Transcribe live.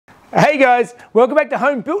Hey guys, welcome back to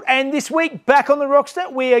Home Built, and this week back on the Rockster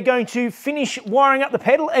we are going to finish wiring up the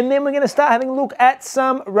pedal and then we're going to start having a look at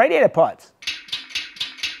some radiator pipes.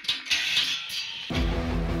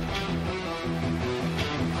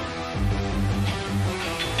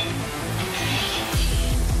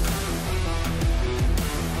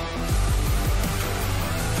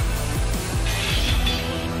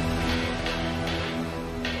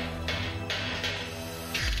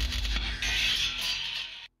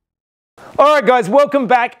 Alright guys, welcome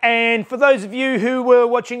back, and for those of you who were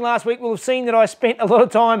watching last week will have seen that I spent a lot of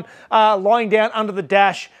time lying down under the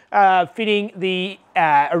dash fitting the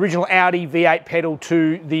original Audi V8 pedal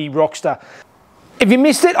to the Rockster. If you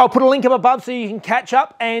missed it, I'll put a link up above so you can catch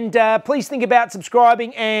up, and please think about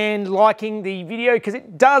subscribing and liking the video because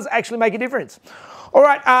it does actually make a difference.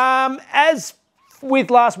 Alright, as with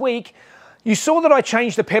last week, you saw that I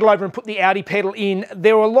changed the pedal over and put the Audi pedal in.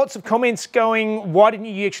 There were lots of comments going, why didn't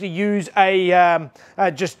you actually use a,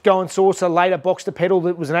 just go and source a later Boxster pedal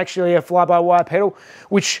that was actually a fly-by-wire pedal,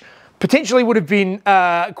 which potentially would have been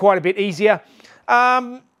quite a bit easier.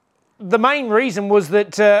 The main reason was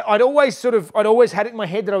that I'd always had it in my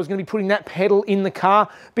head that I was going to be putting that pedal in the car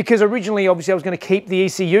because originally, obviously, I was going to keep the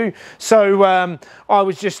ECU. So I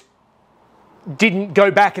was just didn't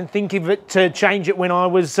go back and think of it to change it when I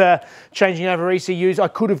was changing over ECUs. I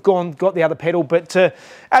could have got the other pedal, but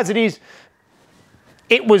as it is,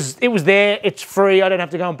 it was there. It's free. I don't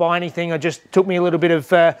have to go and buy anything. It just took me a little bit of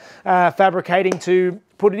fabricating to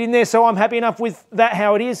put it in there, so I'm happy enough with that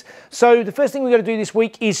how it is. So the first thing we've got to do this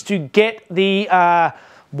week is to get the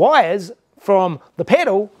wires from the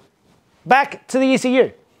pedal back to the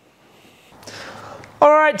ECU. All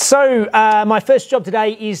right, so my first job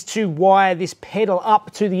today is to wire this pedal up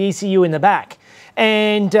to the ECU in the back.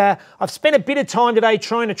 And I've spent a bit of time today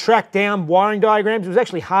trying to track down wiring diagrams. It was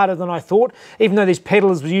actually harder than I thought, even though this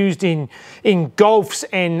pedal is used in Golfs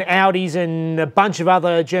and Audis and a bunch of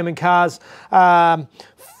other German cars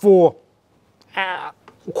for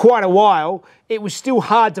quite a while. It was still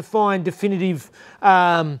hard to find definitive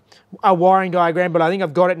a wiring diagram, but I think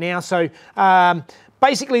I've got it now. So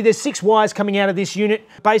basically, there's 6 wires coming out of this unit.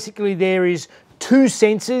 Basically, there is 2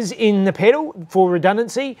 sensors in the pedal for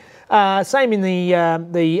redundancy. Same in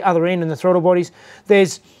the other end and the throttle bodies.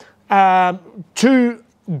 There's 2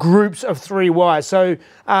 groups of 3 wires. So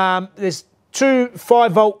there's 2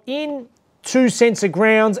 5-volt in, 2 sensor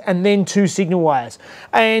grounds, and then 2 signal wires.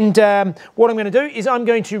 And what I'm going to do is I'm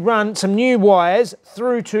going to run some new wires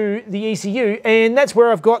through to the ECU, and that's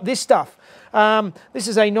where I've got this stuff. This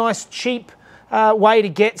is a nice, cheap way to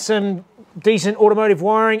get some decent automotive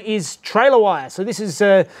wiring is trailer wire. So this is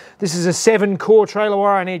a 7-core trailer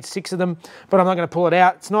wire. I need 6 of them, but I'm not going to pull it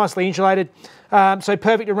out. It's nicely insulated. So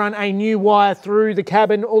perfect to run a new wire through the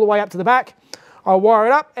cabin all the way up to the back. I'll wire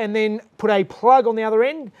it up and then put a plug on the other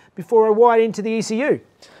end before I wire it into the ECU.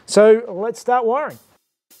 So let's start wiring.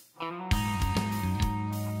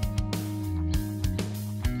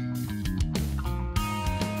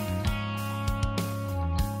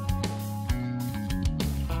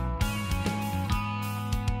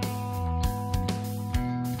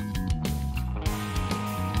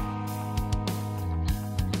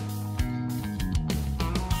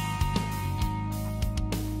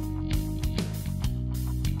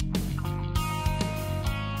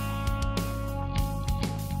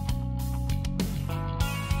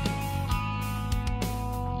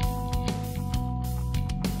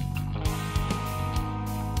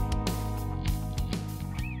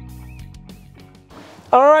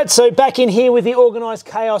 All right, so back in here with the organised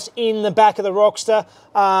chaos in the back of the Rockster.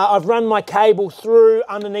 I've run my cable through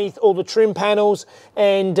underneath all the trim panels,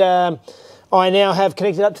 and I now have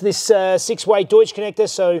connected up to this 6-way Deutsch connector,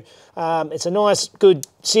 so it's a nice, good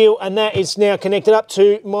seal, and that is now connected up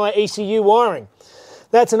to my ECU wiring.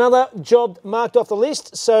 That's another job marked off the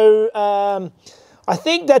list, so I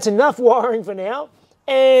think that's enough wiring for now,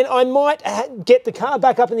 and I might get the car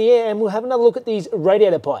back up in the air and we'll have another look at these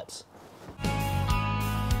radiator pipes.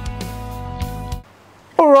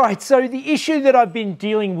 Alright, so the issue that I've been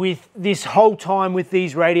dealing with this whole time with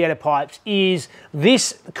these radiator pipes is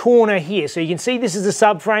this corner here. So you can see this is a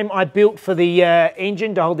subframe I built for the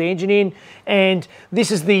engine, to hold the engine in, and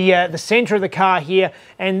this is the centre of the car here,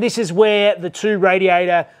 and this is where the 2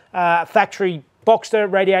 radiator factory Boxster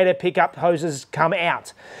radiator pickup hoses come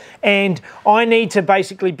out. And I need to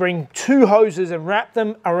basically bring 2 hoses and wrap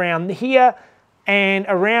them around here and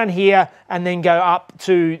around here and then go up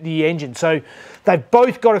to the engine. So they've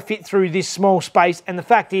both got to fit through this small space, and the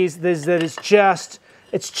fact is that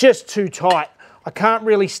it's just too tight. I can't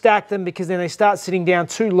really stack them because then they start sitting down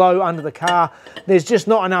too low under the car. There's just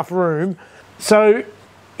not enough room. So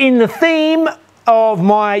In the theme of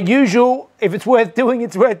my usual, if it's worth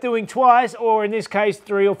doing twice, or in this case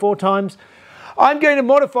 3 or 4 times, I'm going to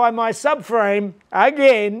modify my subframe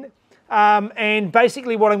again. And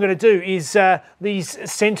basically what I'm going to do is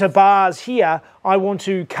these center bars here, I want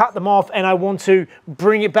to cut them off and I want to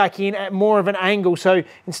bring it back in at more of an angle. So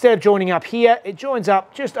instead of joining up here, it joins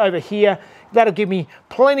up just over here. That'll give me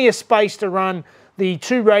plenty of space to run the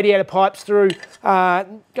 2 radiator pipes through.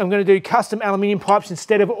 I'm going to do custom aluminium pipes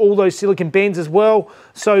instead of all those silicon bends as well,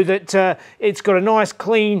 so that it's got a nice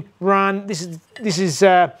clean run. This is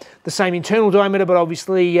the same internal diameter, but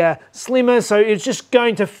obviously slimmer, so it's just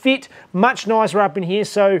going to fit much nicer up in here.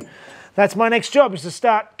 So that's my next job, is to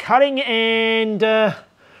start cutting and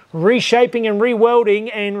reshaping and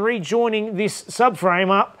re-welding and rejoining this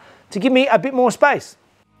subframe up to give me a bit more space.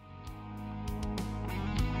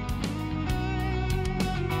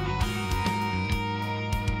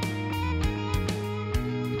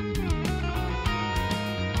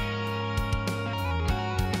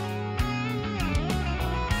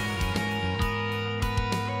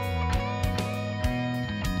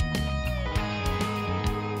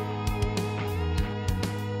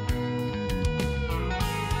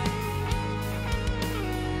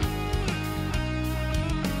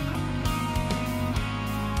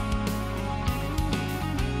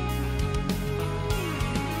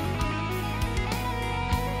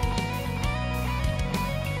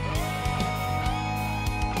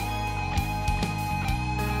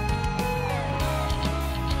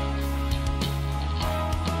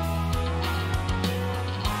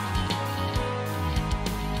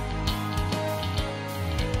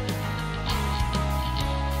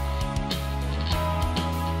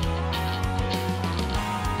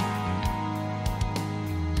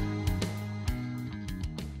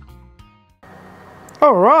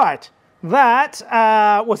 All right, that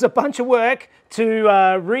was a bunch of work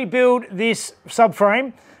to rebuild this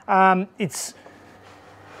subframe. It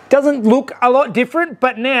doesn't look a lot different,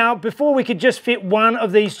 but now, before we could just fit one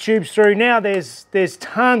of these tubes through, now there's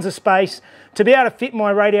tons of space to be able to fit my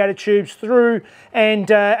radiator tubes through and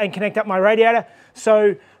connect up my radiator.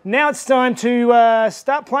 So now it's time to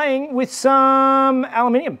start playing with some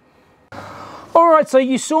aluminium. Alright, so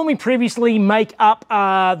you saw me previously make up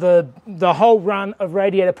the whole run of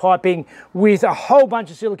radiator piping with a whole bunch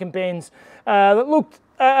of silicon bends that looked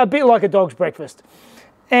a bit like a dog's breakfast.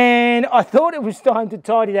 And I thought it was time to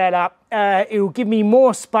tidy that up. It will give me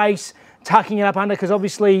more space tucking it up under, because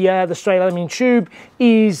obviously the straight aluminium tube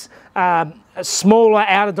is smaller,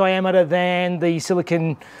 outer diameter than the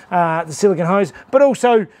silicon hose, but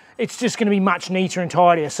also it's just going to be much neater and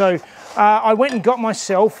tidier. So I went and got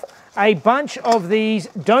myself a bunch of these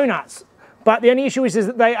donuts, but the only issue is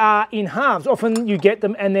that they are in halves. Often you get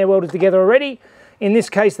them and they're welded together already. In this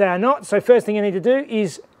case they are not, so first thing I need to do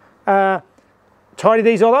is tidy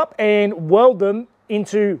these all up and weld them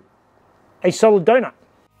into a solid donut.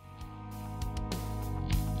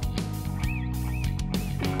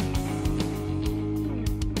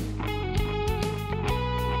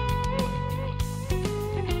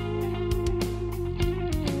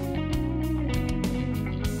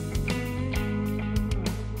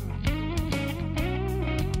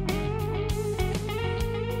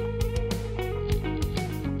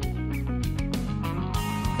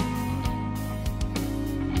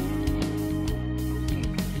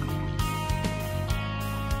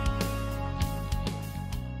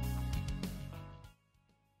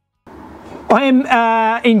 I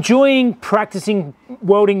am enjoying practicing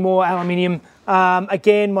welding more aluminium.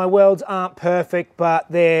 Again, my welds aren't perfect, but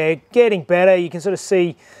they're getting better. You can sort of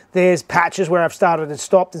see there's patches where I've started and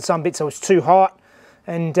stopped, and some bits I was too hot,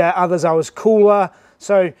 and others I was cooler.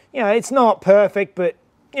 So, you know, it's not perfect, but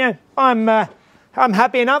you know, I'm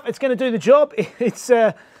happy enough. It's going to do the job. It's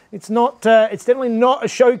definitely not a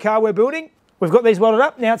show car we're building. We've got these welded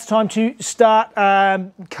up. Now it's time to start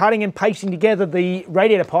cutting and pasting together the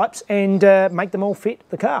radiator pipes and make them all fit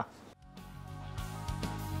the car.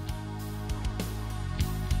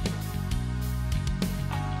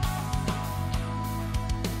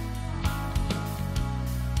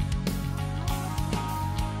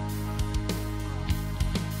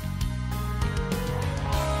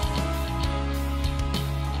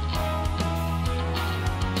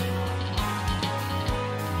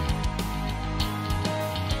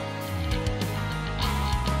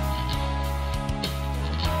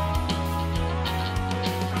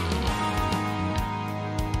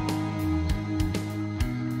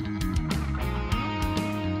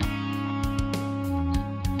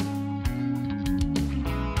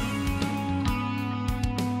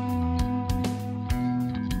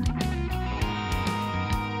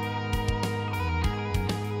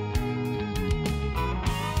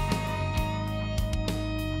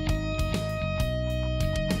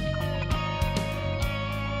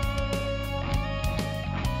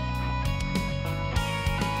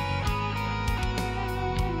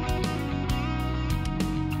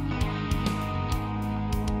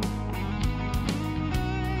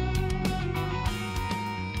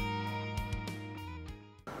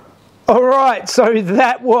 All right, so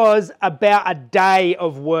that was about a day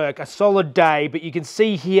of work, a solid day, but you can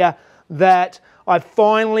see here that I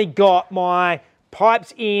finally got my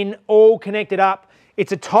pipes in, all connected up.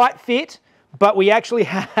 It's a tight fit, but we actually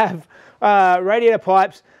have radiator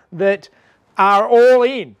pipes that are all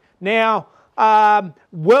in. Now,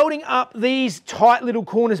 welding up these tight little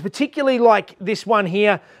corners, particularly like this one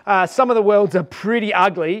here, some of the welds are pretty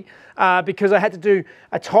ugly because I had to do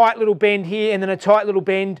a tight little bend here and then a tight little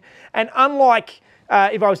bend. And unlike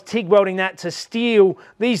if I was TIG welding that to steel,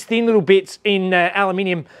 these thin little bits in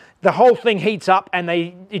aluminium, the whole thing heats up and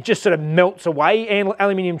it just sort of melts away. And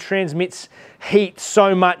aluminium transmits heat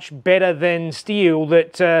so much better than steel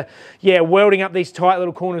that, yeah, welding up these tight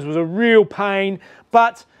little corners was a real pain.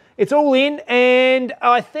 But it's all in, and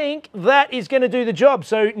I think that is going to do the job.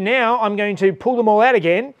 So now I'm going to pull them all out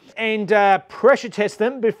again and pressure test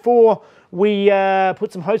them before we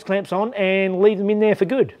put some hose clamps on and leave them in there for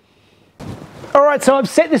good. All right, so I've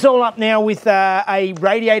set this all up now with a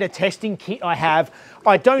radiator testing kit I have.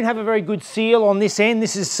 I don't have a very good seal on this end.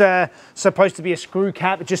 This is supposed to be a screw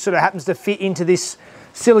cap. It just sort of happens to fit into this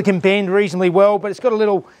silicon bend reasonably well, but it's got a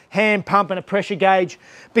little hand pump and a pressure gauge.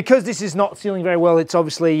 Because this is not sealing very well, it's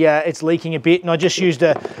obviously it's leaking a bit, and I just used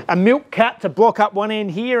a milk cap to block up one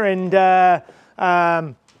end here and a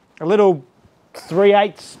little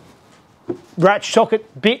 3/8 ratchet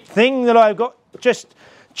socket bit thing that I've got just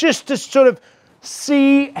to sort of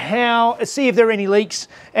see if there are any leaks.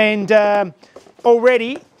 And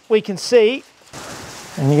already we can see,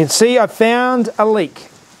 and you can see I found a leak.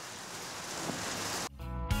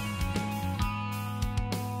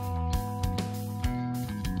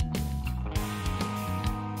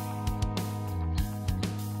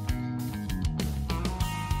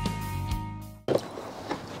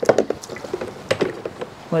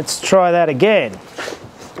 Let's try that again.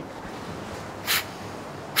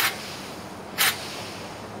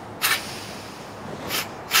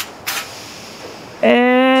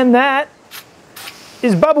 And that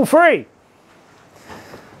is bubble free.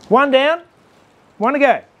 One down, one to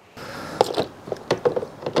go.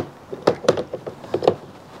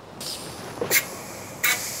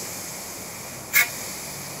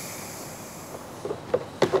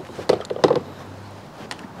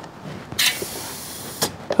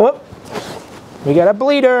 Oh, we got a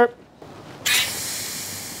bleeder.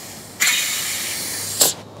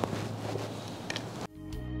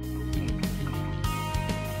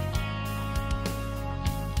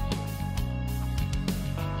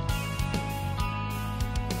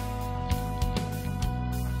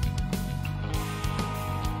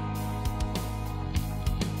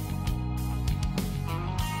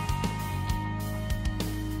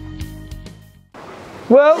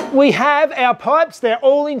 Well, we have our pipes. They're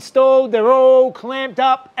all installed. They're all clamped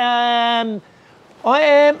up. I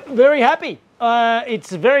am very happy.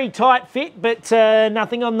 It's a very tight fit, but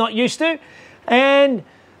nothing I'm not used to. And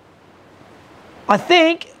I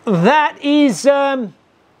think that is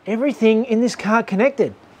everything in this car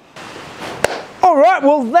connected. All right,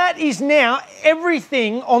 well, that is now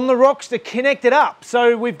everything on the Rockster connected up.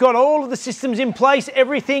 So we've got all of the systems in place.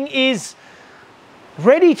 Everything is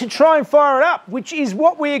ready to try and fire it up, which is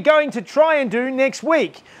what we're going to try and do next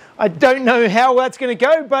week. I don't know how that's going to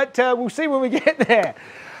go, but we'll see when we get there.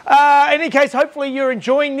 In any case, hopefully you're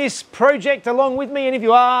enjoying this project along with me, and if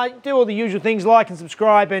you are, do all the usual things, like and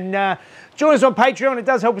subscribe, and join us on Patreon. It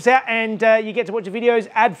does help us out, and you get to watch the videos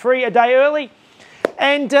ad-free a day early.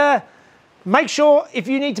 And make sure, if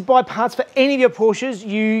you need to buy parts for any of your Porsches,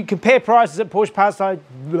 you compare prices at Porsche Parts, blah,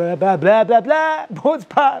 blah, blah, blah, blah,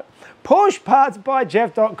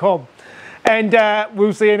 PorschePartsByJeff.com. And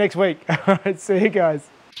we'll see you next week. All right, see you guys.